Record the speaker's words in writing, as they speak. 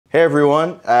Hey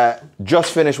everyone,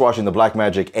 just finished watching the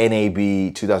Blackmagic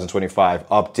NAB 2025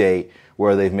 update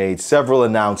where they've made several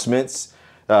announcements.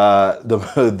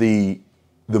 The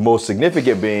most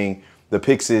significant being the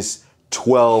Pyxis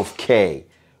 12K,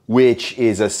 which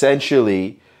is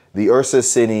essentially the Ursa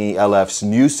Cine LF's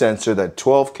new sensor, that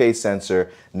 12K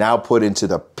sensor now put into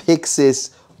the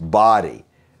Pyxis body.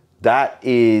 That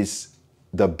is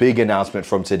the big announcement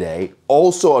from today.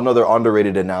 Also, another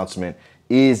underrated announcement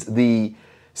is the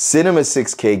Cinema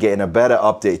 6K getting a better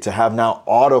update to have now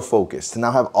autofocus,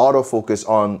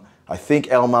 on, I think,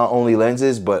 L-mount only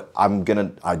lenses, but I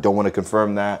don't want to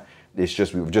confirm that. It's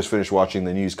just, we've just finished watching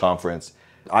the news conference.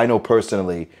 I know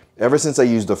personally, ever since I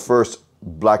used the first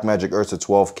Blackmagic Ursa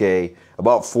 12K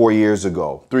about 3 years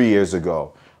ago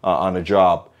on a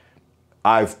job,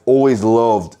 I've always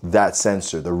loved that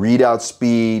sensor, the readout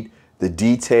speed, the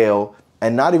detail,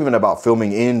 and not even about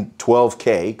filming in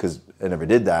 12K, because I never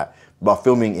did that, about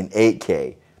filming in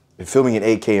 8K, filming in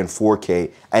 8K and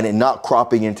 4K, and it not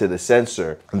cropping into the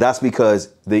sensor. And that's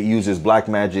because it uses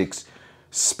Blackmagic's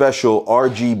special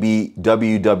RGB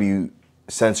WW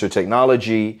sensor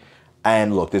technology.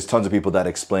 And look, there's tons of people that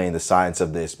explain the science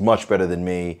of this much better than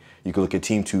me. You can look at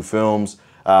Team 2 Films,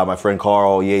 my friend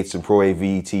Carl Yates and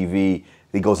PROAV TV.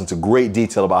 He goes into great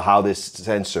detail about how this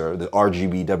sensor, the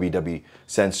RGB WW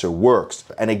sensor, works.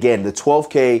 And again, the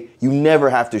 12K, you never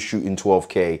have to shoot in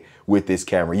 12K with this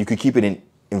camera. You could keep it in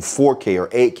 4K or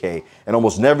 8K and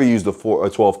almost never use the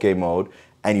 12K mode,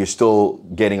 and you're still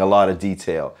getting a lot of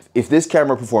detail. If this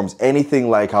camera performs anything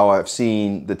like how I've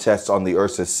seen the tests on the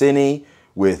Ursa Cine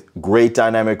with great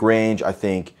dynamic range, I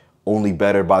think only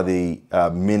better by the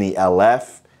Mini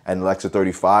LF and Alexa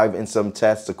 35 in some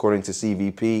tests according to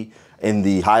CVP. In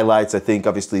the highlights, I think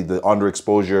obviously the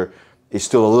underexposure is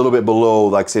still a little bit below,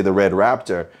 like say, the Red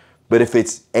Raptor. But if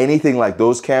it's anything like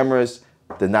those cameras,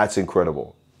 then that's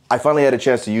incredible. I finally had a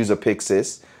chance to use a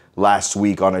Pyxis last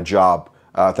week on a job,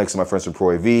 thanks to my friends from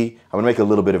ProAV. I'm gonna make a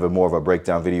little bit of more of a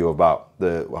breakdown video about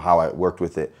how I worked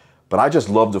with it. But I just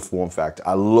loved the form factor.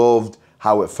 I loved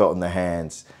how it felt in the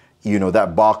hands. You know,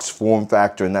 that box form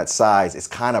factor and that size is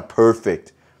kind of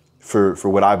perfect for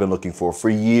what I've been looking for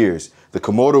years. The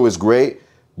Komodo is great,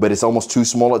 but it's almost too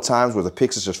small at times, where the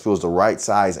Pyxis just feels the right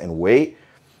size and weight.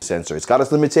 Sensor, it's got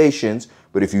its limitations,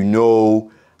 but if you know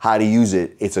how to use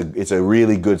it, it's a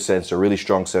really good sensor, really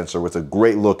strong sensor with a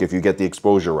great look if you get the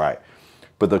exposure right.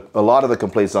 But a lot of the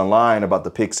complaints online about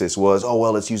the Pyxis was, oh,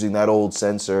 well, it's using that old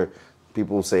sensor.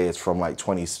 People say it's from like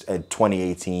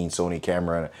 2018 Sony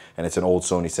camera, and it's an old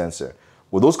Sony sensor.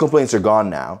 Well, those complaints are gone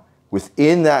now.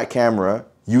 Within that camera,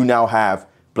 you now have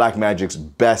Blackmagic's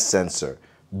best sensor,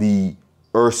 the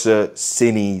Ursa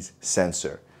Cine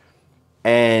sensor.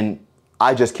 And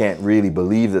I just can't really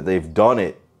believe that they've done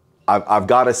it. I've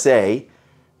got to say,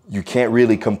 you can't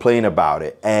really complain about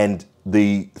it. And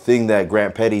the thing that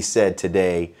Grant Petty said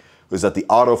today was that the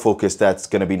autofocus that's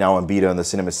going to be now in beta on the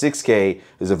Cinema 6K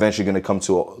is eventually going to come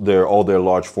to all their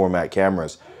large format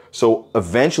cameras. So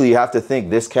eventually you have to think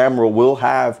this camera will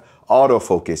have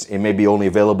autofocus. It may be only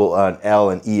available on L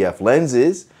and EF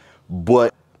lenses,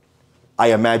 but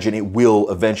I imagine it will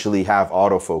eventually have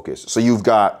autofocus. So you've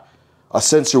got a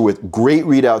sensor with great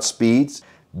readout speeds.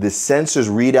 The sensor's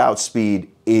readout speed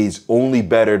is only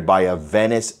bettered by a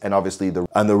Venice and obviously the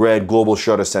Red global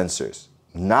shutter sensors.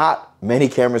 Not many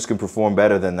cameras can perform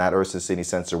better than that Ursa Cine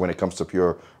sensor when it comes to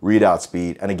pure readout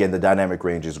speed. And again, the dynamic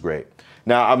range is great.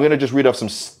 Now I'm gonna just read off some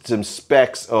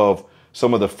specs of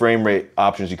some of the frame rate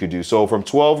options you could do. So from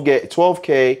 12K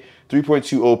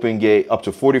 3.2 open gate up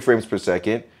to 40 frames per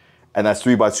second, and that's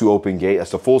 3x2 open gate.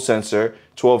 That's the full sensor.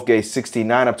 12K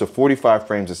 69 up to 45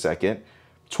 frames a second.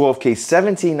 12K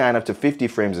 17.9 up to 50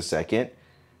 frames a second.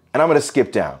 And I'm gonna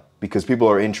skip down because people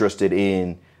are interested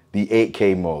in the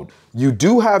 8K mode. You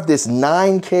do have this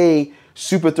 9K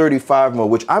Super 35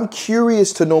 mode, which I'm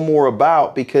curious to know more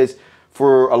about, because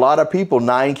for a lot of people,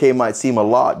 9K might seem a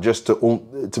lot just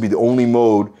to be the only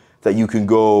mode that you can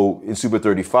go in Super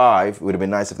 35. It would have been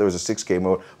nice if there was a 6K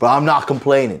mode, but I'm not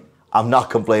complaining. I'm not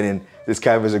complaining. This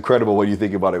camera is incredible when you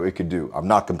think about it, what it could do. I'm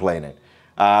not complaining.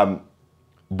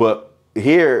 But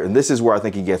here, and this is where I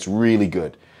think it gets really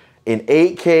good. In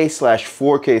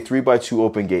 8K/4K 3x2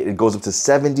 open gate, it goes up to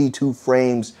 72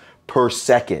 frames per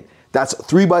second. That's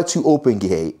 3x2 open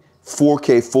gate,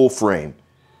 4K full frame.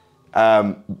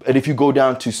 And if you go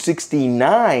down to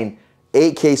 69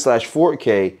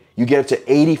 8K/4K, you get up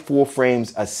to 84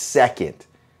 frames a second.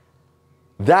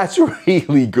 That's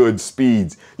really good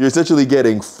speeds. You're essentially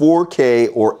getting 4K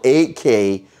or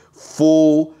 8K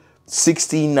full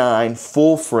 69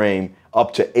 full frame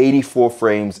up to 84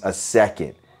 frames a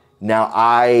second. Now,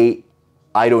 I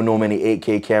I don't know many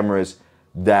 8K cameras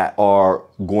that are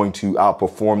going to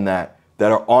outperform that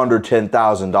are under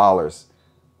 $10,000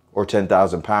 or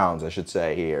 10,000 pounds, I should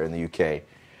say, here in the UK.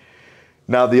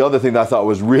 Now, the other thing that I thought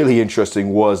was really interesting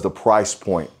was the price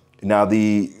point. Now,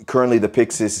 currently the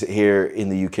Pyxis here in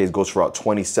the UK goes for about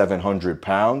 2,700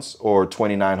 pounds or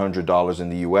 $2,900 in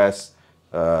the US,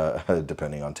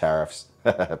 depending on tariffs.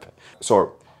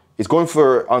 So it's going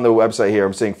for, on the website here,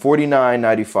 I'm saying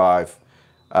 $49.95.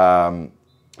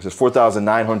 It says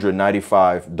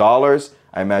 $4,995.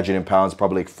 I imagine in pounds,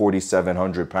 probably like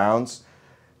 4,700 pounds.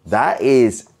 That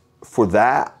is, for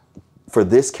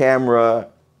this camera,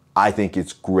 I think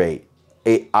it's great.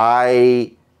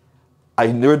 I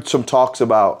heard some talks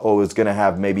about, oh, it's gonna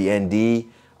have maybe ND.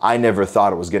 I never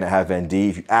thought it was gonna have ND.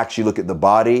 If you actually look at the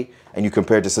body and you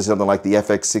compare it to something like the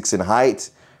FX6 in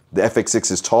height, the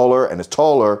FX6 is taller, and it's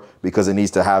taller because it needs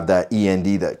to have that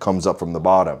END that comes up from the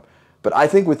bottom. But I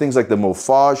think with things like the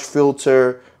Mofage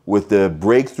filter, with the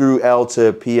breakthrough L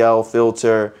to PL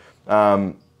filter,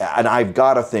 and I've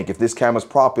got to think if this camera's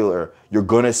popular, you're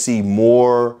going to see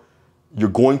more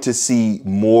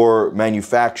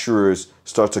manufacturers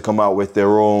start to come out with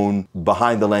their own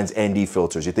behind the lens ND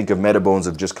filters. You think of Metabones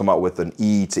have just come out with an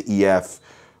E to EF,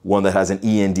 one that has an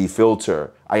END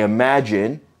filter. I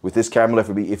imagine with this camera,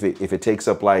 if it takes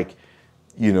up like,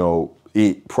 you know,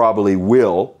 it probably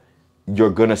will,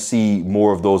 you're gonna see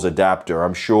more of those adapter,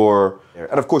 I'm sure.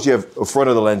 And of course you have a front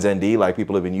of the lens ND like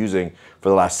people have been using for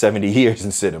the last 70 years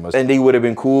in cinemas. ND would have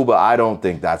been cool, but I don't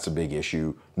think that's a big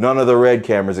issue. None of the Red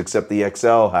cameras except the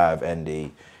XL have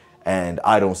ND, and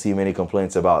I don't see many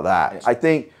complaints about that. I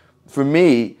think for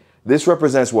me, this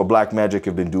represents what Blackmagic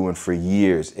have been doing for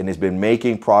years, and has been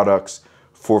making products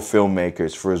for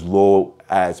filmmakers for as low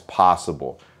as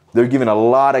possible. They're giving a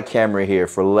lot of camera here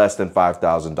for less than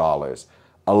 $5,000.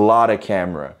 A lot of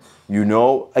camera. You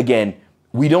know, again,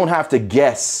 we don't have to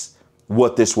guess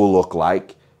what this will look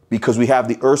like because we have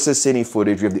the Ursa Cine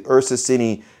footage. We have the Ursa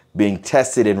Cine being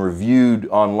tested and reviewed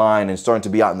online and starting to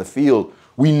be out in the field.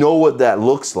 We know what that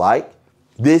looks like.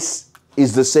 This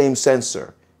is the same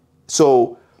sensor.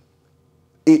 So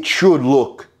it should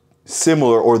look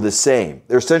similar or the same.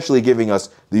 They're essentially giving us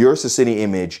the Ursa Cine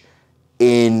image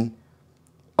in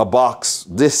a box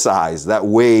this size that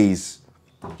weighs,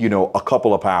 you know, a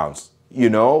couple of pounds, you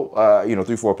know,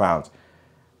 3-4 pounds.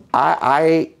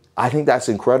 I think that's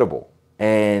incredible.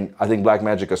 And I think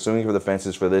Blackmagic are swinging for the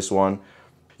fences for this one.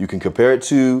 You can compare it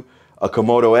to a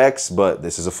Komodo X, but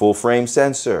this is a full frame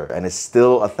sensor and it's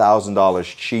still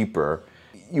 $1,000 cheaper.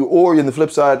 Or on the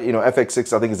flip side, you know,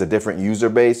 FX6 I think is a different user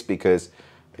base because,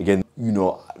 again, you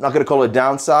know, I'm not gonna call it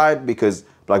downside because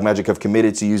Blackmagic have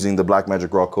committed to using the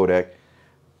Blackmagic RAW codec.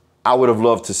 I would have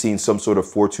loved to seen some sort of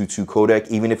 422 codec,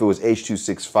 even if it was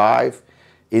H.265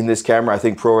 in this camera. I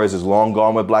think ProAV is long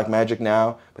gone with Blackmagic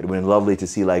now, but it would have been lovely to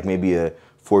see like maybe a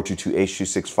 422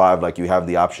 H.265 like you have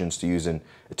the options to use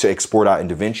to export out in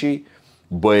DaVinci.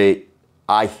 But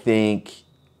I think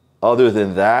other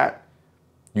than that,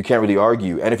 you can't really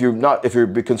argue. And if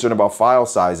you're concerned about file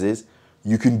sizes,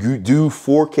 you can do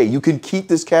 4K. You can keep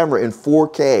this camera in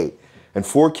 4K. And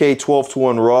 4K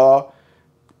 12:1 RAW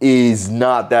is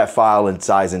not that file and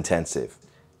size intensive.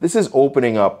 This is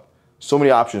opening up so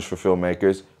many options for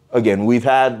filmmakers. Again,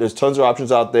 there's tons of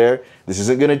options out there. This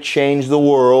isn't gonna change the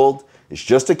world. It's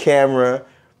just a camera.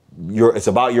 It's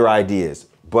about your ideas.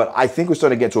 But I think we're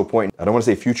starting to get to a point, I don't wanna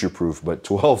say future-proof, but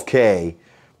 12K,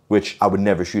 which I would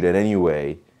never shoot at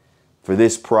anyway, for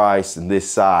this price and this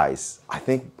size, I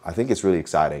think it's really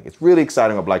exciting. It's really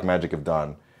exciting what Blackmagic have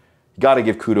done. You gotta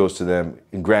give kudos to them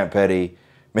and Grant Petty,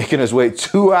 making us wait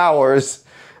 2 hours,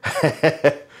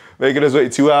 making us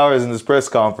wait 2 hours in this press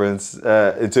conference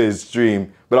into his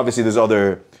stream. But obviously there's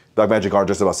other, Blackmagic aren't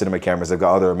just about cinema cameras, they've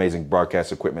got other amazing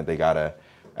broadcast equipment they gotta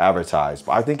advertise.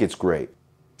 But I think it's great.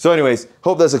 So anyways,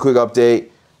 hope that's a quick update.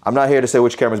 I'm not here to say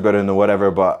which camera's better than whatever,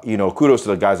 but you know, kudos to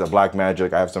the guys at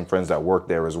Blackmagic. I have some friends that work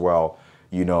there as well.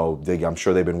 You know, I'm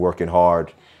sure they've been working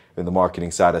hard in the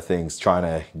marketing side of things, trying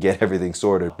to get everything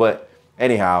sorted. But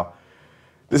anyhow,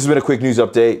 this has been a quick news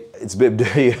update. It's been,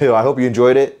 you know, I hope you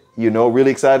enjoyed it. You know,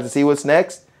 really excited to see what's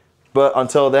next. But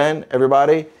until then,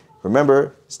 everybody,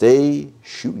 remember, stay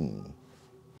shooting.